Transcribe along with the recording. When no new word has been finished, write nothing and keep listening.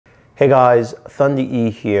Hey guys, Thunder E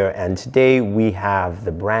here, and today we have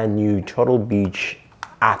the brand new Turtle Beach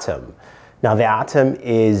Atom. Now the Atom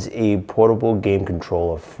is a portable game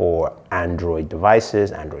controller for Android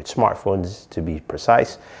devices, Android smartphones to be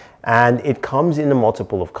precise, and it comes in a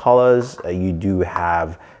multiple of colors. You do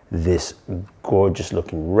have this gorgeous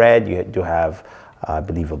looking red, you do have I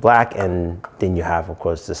believe a black, and then you have of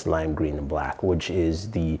course this lime green and black, which is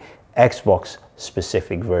the Xbox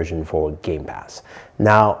specific version for Game Pass.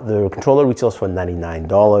 Now the controller retails for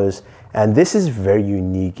 $99, and this is very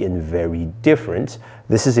unique and very different.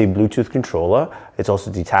 This is a Bluetooth controller. It's also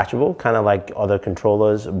detachable, kind of like other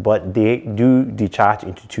controllers, but they do detach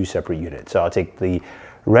into two separate units. So I'll take the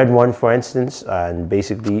red one for instance, and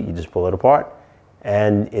basically you just pull it apart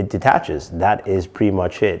and it detaches. That is pretty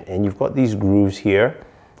much it. And you've got these grooves here,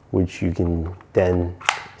 which you can then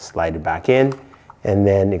slide it back in. And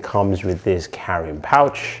then it comes with this carrying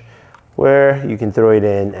pouch where you can throw it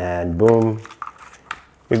in and boom,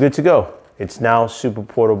 you're good to go. It's now super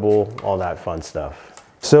portable, all that fun stuff.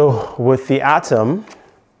 So with the Atom,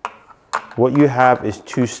 what you have is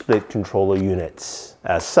two split controller units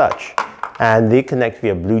as such, and they connect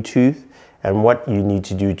via Bluetooth. And what you need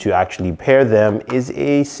to do to actually pair them is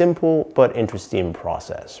a simple but interesting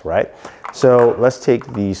process, right? So let's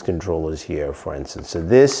take these controllers here, for instance. So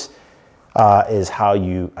this is how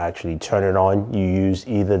you actually turn it on. You use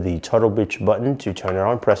either the Turtle Beach button to turn it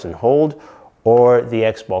on, press and hold, or the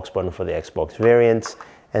Xbox button for the Xbox variants.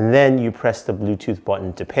 And then you press the Bluetooth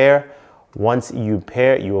button to pair. Once you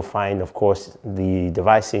pair, you will find, of course, the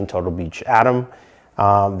device saying Turtle Beach Atom.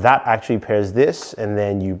 That actually pairs this, and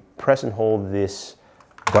then you press and hold this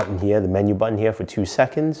button here, the menu button here, for 2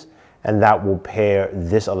 seconds, and that will pair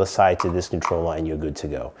this other side to this controller and you're good to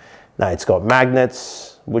go. Now it's got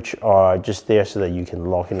magnets, which are just there so that you can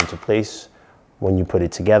lock it into place when you put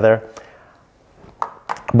it together.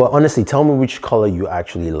 But honestly, tell me which color you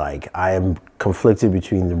actually like. I am conflicted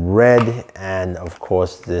between the red and of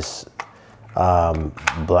course this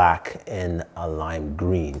black and a lime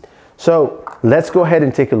green. So let's go ahead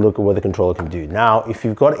and take a look at what the controller can do. Now, if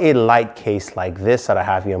you've got a light case like this that I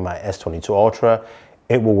have here on my S22 Ultra,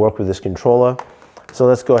 it will work with this controller. So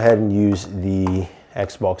let's go ahead and use the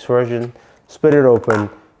Xbox version, split it open.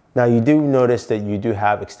 Now you do notice that you do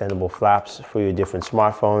have extendable flaps for your different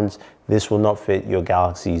smartphones. This will not fit your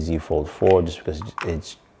Galaxy Z Fold 4 just because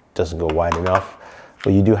it doesn't go wide enough,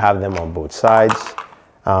 but you do have them on both sides,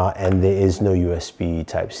 and there is no USB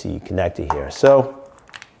Type-C connector here. So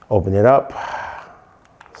open it up,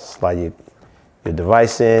 slide your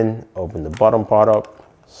device in, open the bottom part up,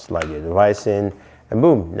 slide your device in, and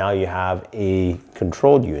boom, now you have a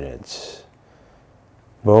controlled unit.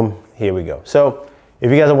 Boom, here we go. So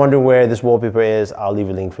if you guys are wondering where this wallpaper is, I'll leave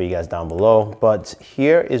a link for you guys down below. But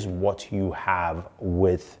here is what you have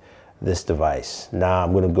with this device. Now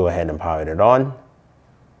I'm gonna go ahead and power it on.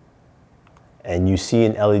 And you see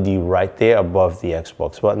an LED right there above the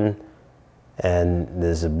Xbox button. And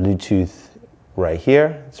there's a Bluetooth right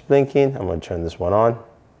here, it's blinking. I'm gonna turn this one on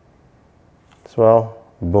as well.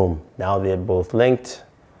 Boom, now they're both linked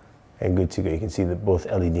and good to go. You can see that both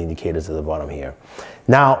LED indicators at the bottom here.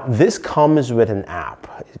 Now, this comes with an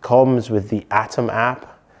app. It comes with the Atom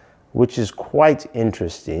app, which is quite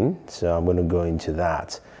interesting. So I'm gonna go into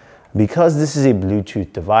that. Because this is a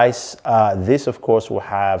Bluetooth device, this of course will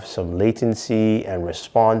have some latency and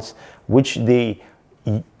response, which they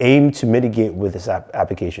aim to mitigate with this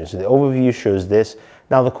application. So the overview shows this.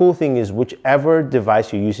 Now the cool thing is whichever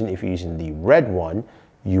device you're using, if you're using the red one,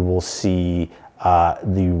 you will see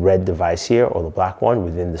the red device here or the black one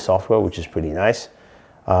within the software, which is pretty nice.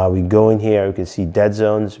 We go in here, you can see dead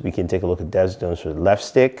zones. We can take a look at dead zones for the left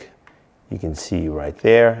stick. You can see right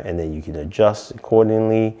there, and then you can adjust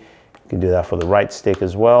accordingly. You can do that for the right stick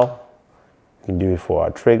as well. You can do it for our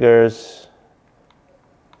triggers,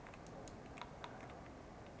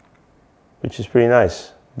 which is pretty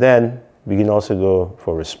nice. Then we can also go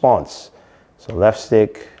for response. So left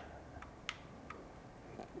stick,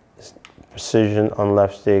 precision on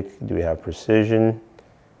left stick. Do we have precision?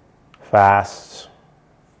 Fast,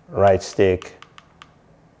 right stick.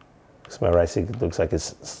 My right stick looks like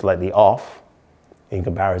it's slightly off in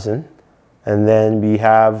comparison. And then we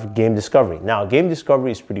have game discovery. Now game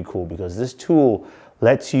discovery is pretty cool because this tool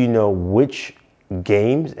lets you know which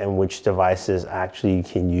games and which devices actually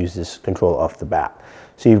can use this control off the bat.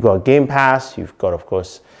 So you've got Game Pass, you've got of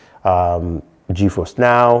course GeForce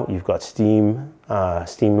Now, you've got Steam,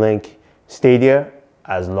 Steam Link, Stadia,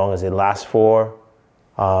 as long as it lasts for.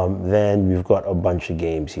 Then we've got a bunch of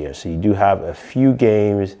games here. So you do have a few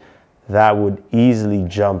games that would easily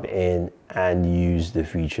jump in and use the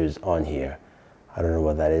features on here. I don't know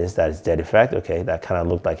what that is. That is Dead Effect. Okay, that kind of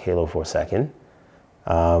looked like Halo for a second.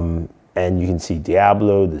 And you can see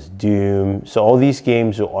Diablo, there's Doom. So all these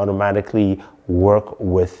games will automatically work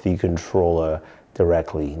with the controller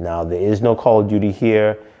directly. Now there is no Call of Duty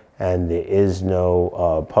here, and there is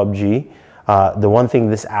no PUBG. The one thing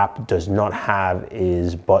this app does not have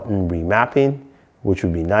is button remapping, which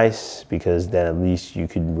would be nice because then at least you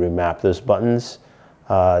could remap those buttons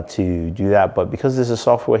to do that. But because there's a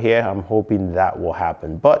software here, I'm hoping that will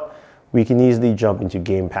happen. But we can easily jump into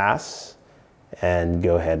Game Pass and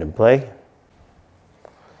go ahead and play.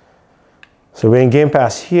 So we're in Game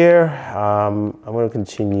Pass here. I'm going to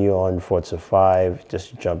continue on Forza 5,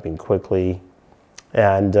 just jumping quickly.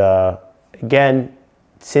 And again,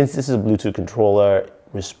 since this is a Bluetooth controller,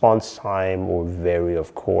 response time will vary,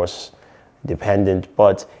 of course, dependent,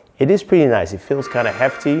 but it is pretty nice. It feels kind of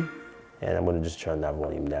hefty. And I'm going to just turn that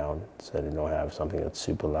volume down so I don't have something that's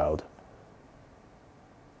super loud.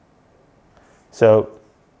 So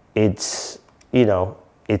it's, you know,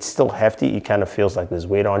 it's still hefty. It kind of feels like there's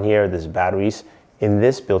weight on here. There's batteries in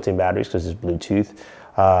this, built-in batteries, because it's Bluetooth.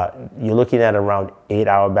 You're looking at around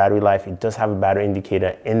 8-hour battery life. It does have a battery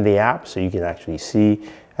indicator in the app, so you can actually see.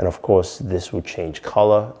 And of course, this will change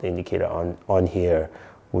color. The indicator on here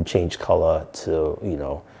will change color to, you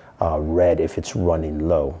know, red if it's running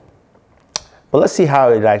low. But let's see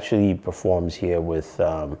how it actually performs here with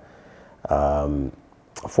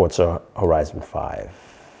Forza Horizon 5.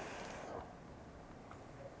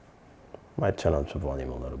 Might turn up some volume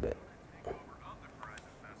a little bit.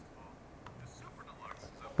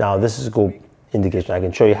 Now this is a cool indication. I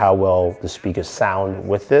can show you how well the speakers sound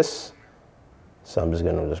with this. So I'm just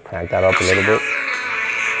going to crank that up a little bit.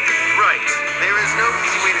 Right. There is no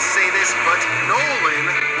easy way to say this, but Nolan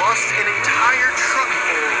lost an entire truck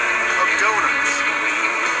full of donuts.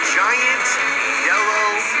 Giant,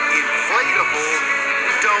 yellow, inflatable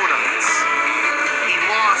donuts. He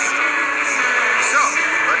lost them. So,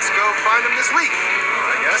 let's go find them this week,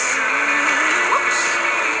 I guess. Whoops.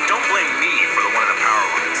 Don't blame me for the one in the power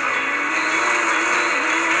lines, though.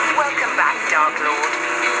 Welcome back, Dark Lord.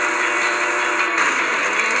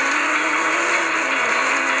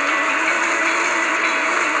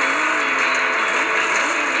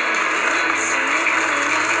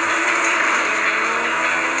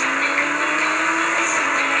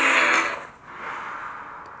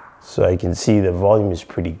 So you can see the volume is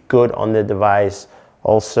pretty good on the device.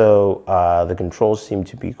 Also, the controls seem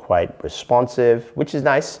to be quite responsive, which is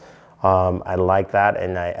nice. I like that,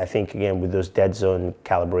 and I think, again, with those dead zone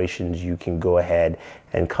calibrations, you can go ahead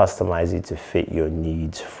and customize it to fit your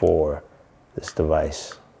needs for this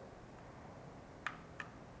device.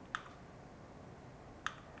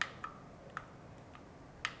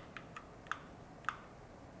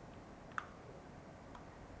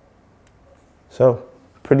 So,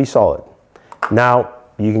 pretty solid. Now,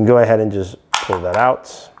 you can go ahead and just pull that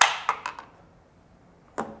out.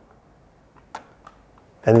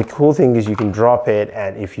 And the cool thing is you can drop it,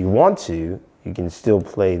 and if you want to, you can still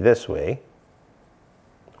play this way,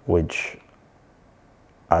 which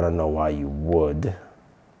I don't know why you would.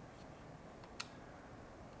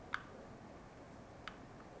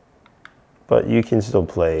 But you can still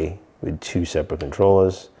play with two separate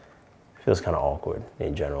controllers. Feels kind of awkward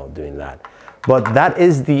in general doing that. But that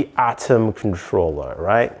is the Atom controller,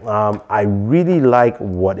 right? I really like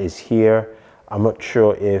what is here. I'm not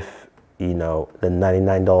sure if, you know, the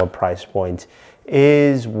 $99 price point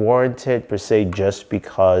is warranted per se, just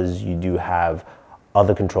because you do have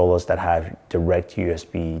other controllers that have direct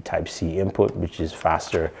USB Type-C input, which is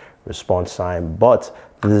faster response time. But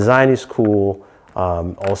the design is cool.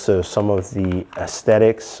 Also, some of the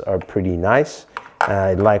aesthetics are pretty nice.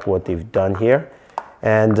 I like what they've done here.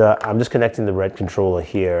 And I'm just connecting the red controller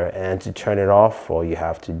here, and to turn it off, all you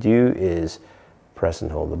have to do is press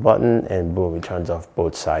and hold the button, and boom, it turns off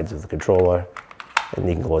both sides of the controller, and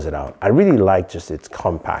you can close it out. I really like just its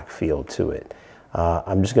compact feel to it.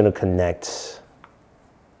 I'm just going to connect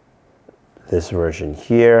this version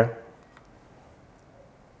here.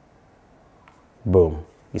 Boom.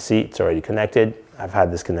 You see, it's already connected. I've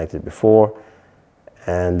had this connected before,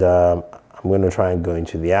 and I'm going to try and go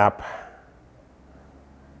into the app,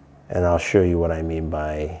 and I'll show you what I mean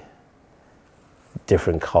by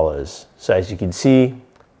different colors. So as you can see,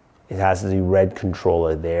 it has the red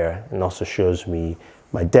controller there, and also shows me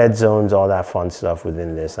my dead zones, all that fun stuff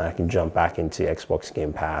within this. And I can jump back into Xbox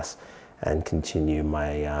Game Pass and continue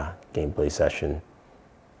my gameplay session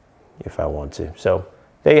if I want to. So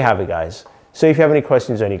there you have it, guys. So if you have any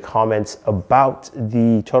questions or any comments about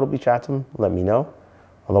the Turtle Beach Atom, let me know.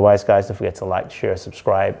 Otherwise, guys, don't forget to like, share,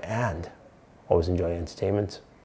 subscribe, and always enjoy entertainment.